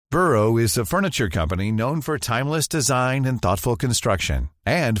Burrow is a furniture company known for timeless design and thoughtful construction,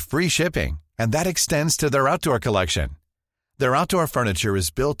 and free shipping, and that extends to their outdoor collection. Their outdoor furniture is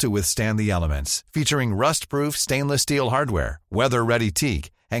built to withstand the elements, featuring rust-proof stainless steel hardware, weather-ready teak,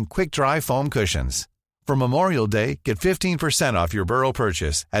 and quick-dry foam cushions. For Memorial Day, get 15% off your Burrow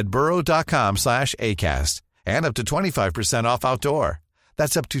purchase at burrow.com/acast, and up to 25% off outdoor.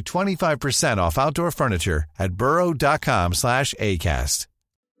 That's up to 25% off outdoor furniture at burrow.com/acast.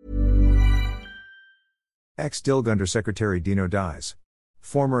 Ex-DILG Undersecretary Diño dies.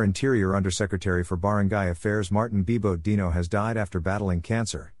 Former Interior Undersecretary for Barangay Affairs Martin Bibo Diño has died after battling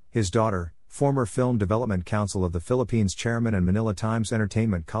cancer. His daughter, former Film Development Council of the Philippines chairman and Manila Times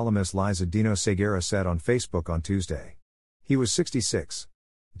entertainment columnist Liza Diño Seguera said on Facebook on Tuesday. He was 66.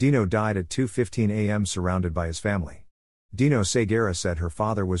 Diño died at 2:15 a.m. surrounded by his family. Diño Seguera said her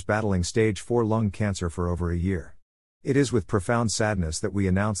father was battling stage 4 lung cancer for over a year. It is with profound sadness that we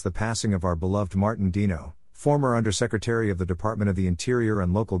announce the passing of our beloved Martin Diño, former Undersecretary of the Department of the Interior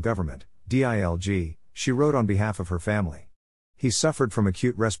and Local Government, DILG, she wrote on behalf of her family. He suffered from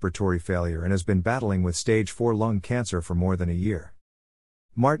acute respiratory failure and has been battling with stage 4 lung cancer for more than a year.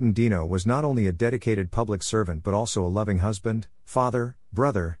 Martin Diño was not only a dedicated public servant but also a loving husband, father,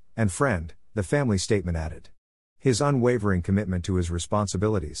 brother, and friend, the family statement added. His unwavering commitment to his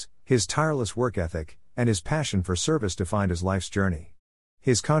responsibilities, his tireless work ethic, and his passion for service defined his life's journey.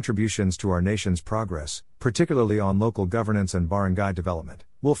 His contributions to our nation's progress, particularly on local governance and barangay development,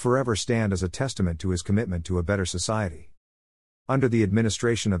 will forever stand as a testament to his commitment to a better society. Under the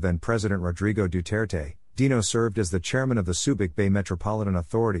administration of then-President Rodrigo Duterte, Diño served as the chairman of the Subic Bay Metropolitan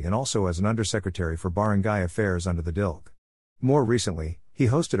Authority and also as an undersecretary for barangay affairs under the DILG. More recently, he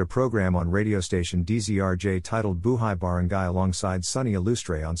hosted a program on radio station DZRJ titled Buhay Barangay alongside Sonny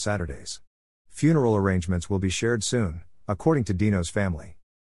Ilustre on Saturdays. Funeral arrangements will be shared soon, according to Diño's family.